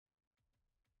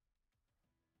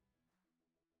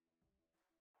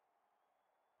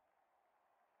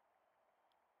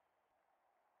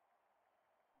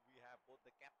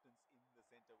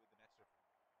center with the match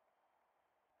referee.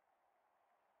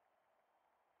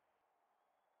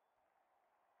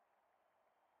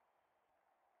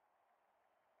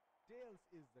 Tails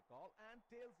is the call, and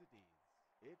tails it is.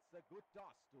 It's a good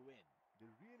toss to win.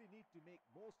 They really need to make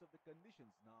most of the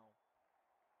conditions now.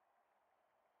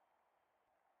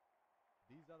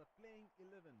 These are the playing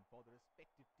 11 for the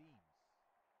respective teams.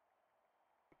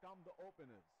 Here come the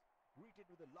openers, greeted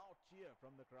with a loud cheer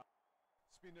from the crowd.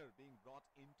 Spinner being brought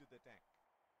into the attack.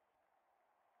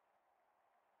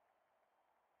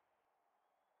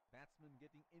 Batsman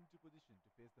getting into position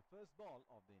to face the first ball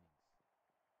of the innings.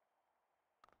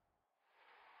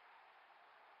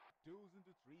 2s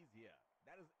into 3s here.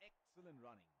 That is excellent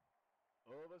running.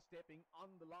 Overstepping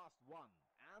on the last one,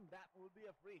 and that will be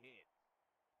a free hit.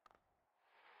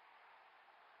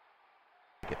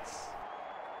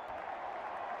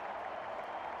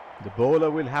 The bowler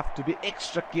will have to be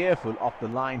extra careful of the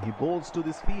line he bowls to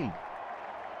this field.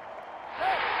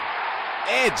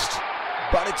 Edged,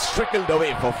 but it's trickled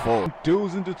away for 4.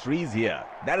 2s into 3s here.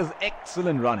 That is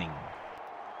excellent running.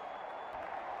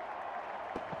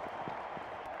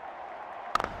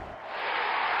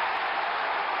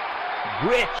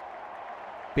 Great!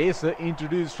 Pacer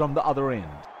introduced from the other end.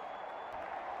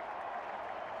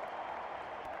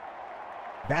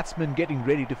 Batsman getting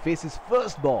ready to face his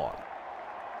first ball.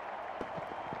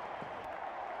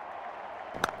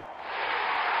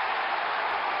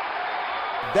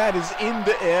 That is in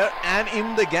the air and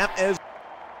in the gap as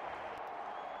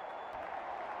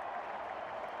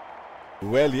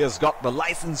well. He has got the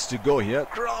license to go here.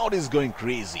 Crowd is going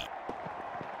crazy.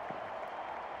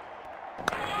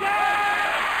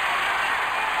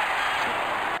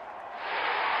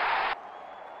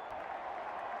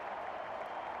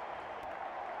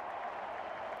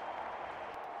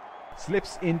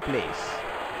 Slips in place.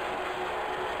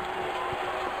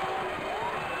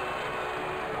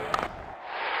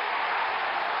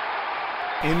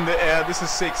 In the air, this is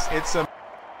 6.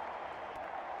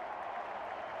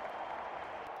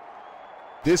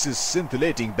 This is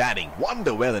scintillating batting.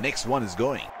 Wonder where the next one is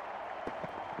going.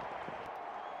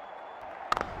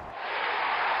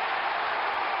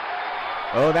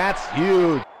 Oh, that's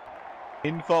huge.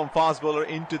 Inform fast bowler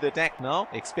into the attack now.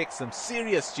 Expect some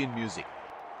serious chin music.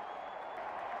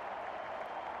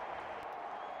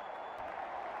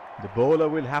 The bowler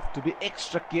will have to be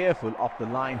extra careful of the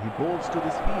line he bowls to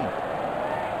this field.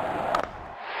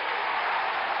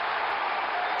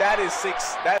 That is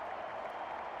 6.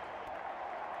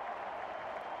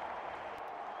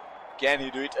 Can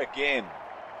he do it again?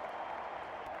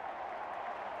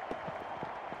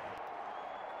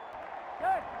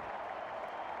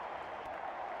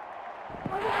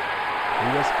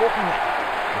 He was poking at it.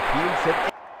 The field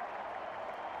said.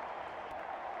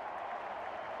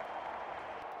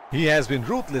 He has been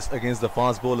ruthless against the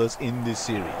fast bowlers in this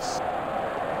series.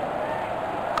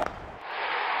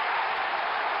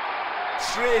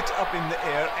 Straight up in the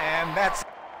air, and that's...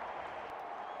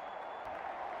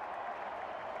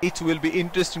 It will be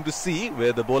interesting to see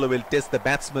where the bowler will test the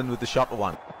batsman with the short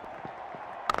one.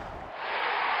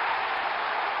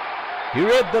 He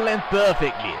read the length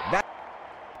perfectly.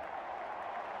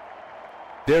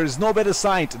 There is no better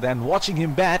sight than watching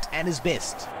him bat at his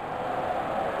best.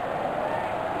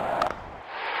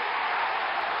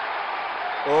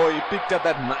 Oh, he picked up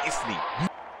that nicely.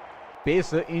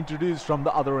 Pacer introduced from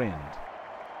the other end.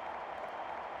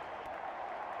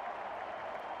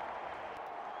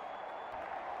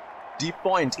 Deep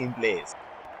point in place.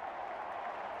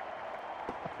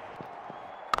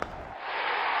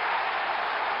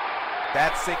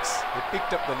 That's 6. He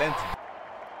picked up the length.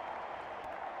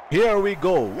 Here we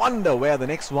go. Wonder where the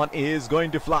next one is going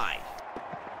to fly.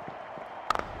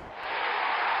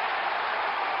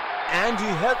 And he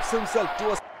helps himself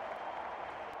to a...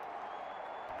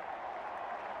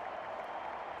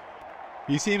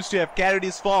 He seems to have carried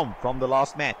his form from the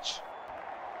last match.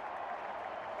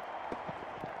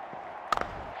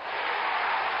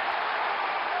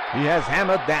 He has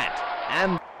hammered that,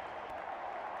 and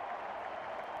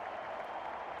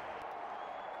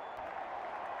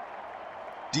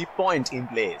deep point in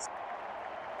place.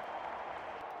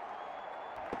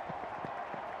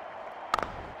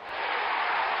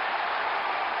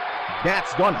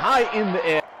 that's gone high in the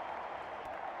air.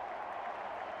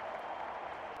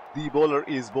 The bowler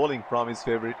is bowling from his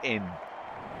favorite end.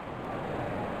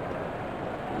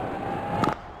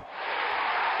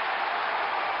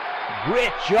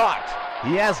 Great shot.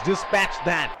 He has dispatched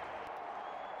that.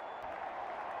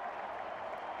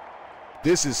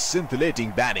 This is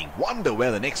scintillating batting. Wonder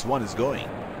where the next one is going.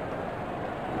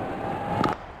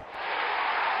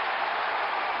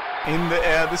 In the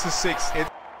air, this is 6.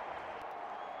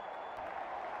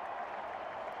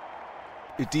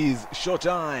 It is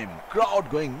showtime.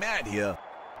 Crowd going mad here.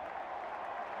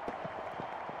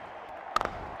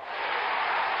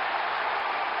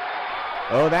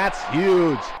 Oh, that's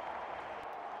huge.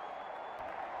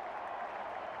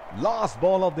 Last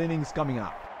ball of the innings coming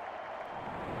up.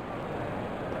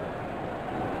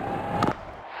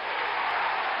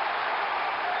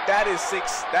 That is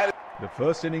 6. The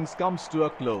first innings comes to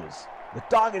a close. The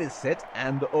target is set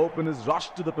and the openers rush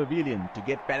to the pavilion to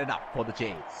get padded up for the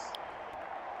chase.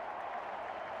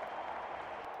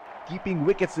 Keeping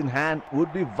wickets in hand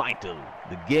would be vital.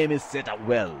 The game is set up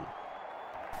well.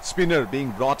 Spinner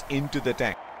being brought into the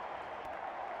attack.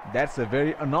 That's a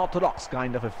very unorthodox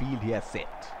kind of a field he has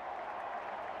set.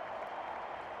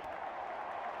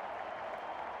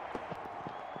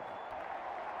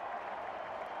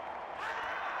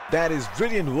 That is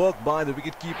brilliant work by the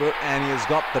wicketkeeper, and he has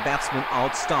got the batsman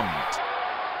out stumped.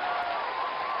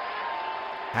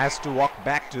 Has to walk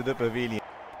back to the pavilion.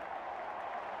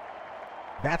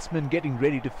 Batsman getting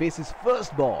ready to face his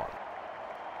first ball.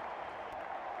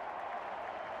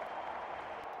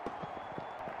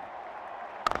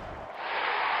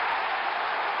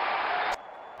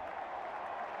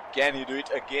 Can he do it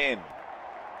again?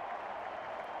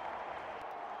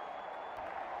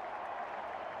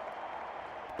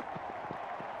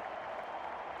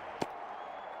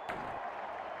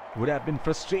 Would have been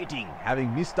frustrating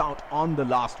having missed out on the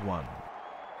last one.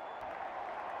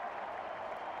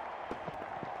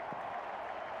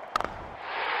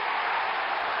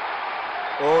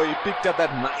 Oh, he picked up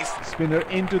that nice spinner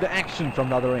into the action from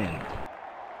the other end.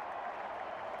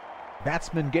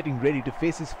 Batsman getting ready to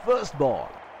face his first ball.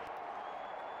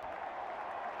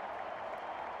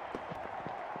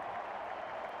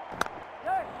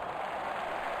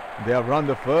 They have run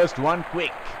the first one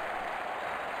quick.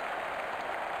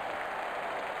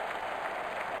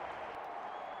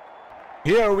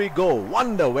 Here we go.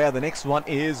 Wonder where the next one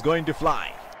is going to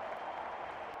fly.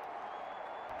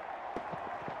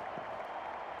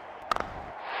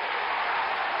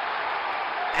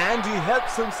 And he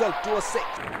helps himself to a 6.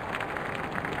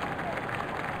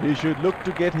 He should look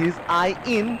to get his eye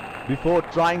in before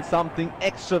trying something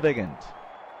extravagant.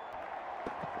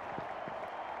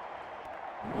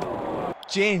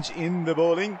 Change in the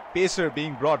bowling. Pacer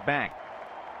being brought back.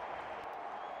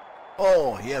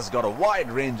 Oh, he has got a wide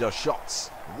range of shots.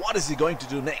 What is he going to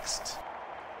do next?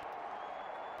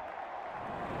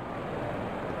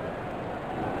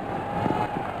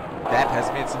 That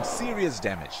has made some serious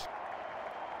damage.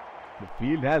 The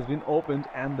field has been opened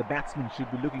and the batsman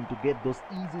should be looking to get those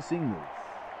easy singles.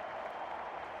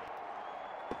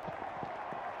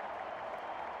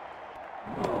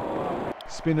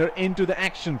 Spinner into the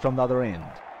action from the other end.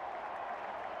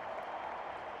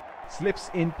 Slips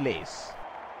in place.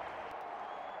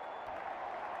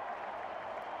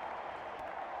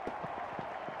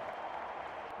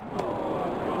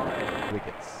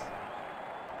 Wickets.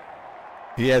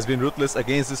 He has been ruthless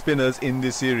against the spinners in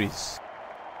this series.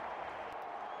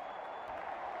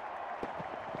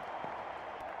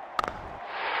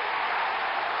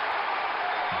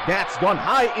 That's gone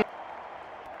high in.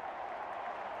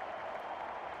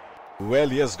 Well,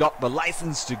 he has got the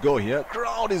license to go here.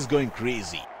 Crowd is going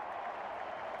crazy.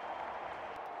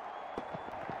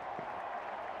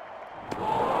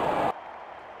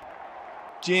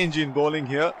 Change in bowling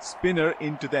here. Spinner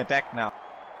into the attack now.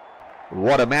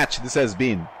 What a match this has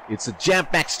been. It's a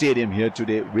jam-packed stadium here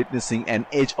today, witnessing an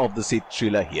edge of the seat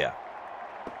thriller here.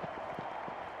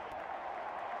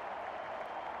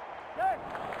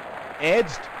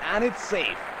 Edged and it's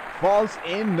safe. Falls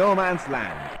in no man's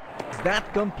land.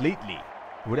 That completely.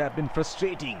 Would have been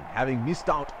frustrating having missed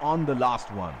out on the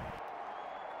last one.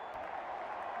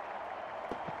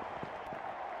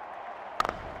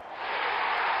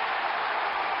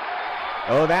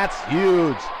 Oh, that's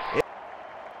huge.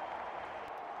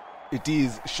 It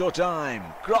is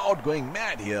showtime. Crowd going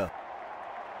mad here.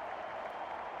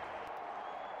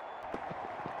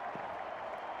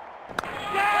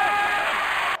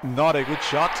 Not a good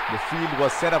shot. The field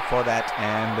was set up for that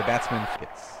and the batsman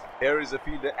hits. Here is a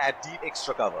fielder at deep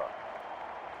extra cover.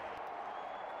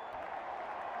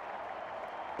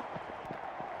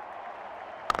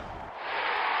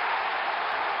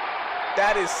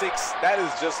 That is 6. That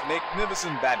is just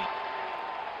magnificent batting.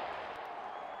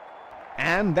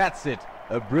 And that's it.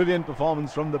 A brilliant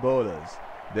performance from the bowlers.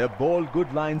 They bowled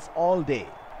good lines all day.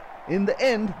 In the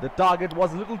end, the target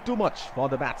was a little too much for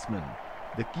the batsman.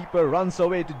 The keeper runs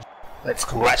away to... Let's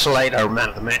congratulate our man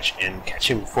of the match and catch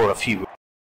him for a few.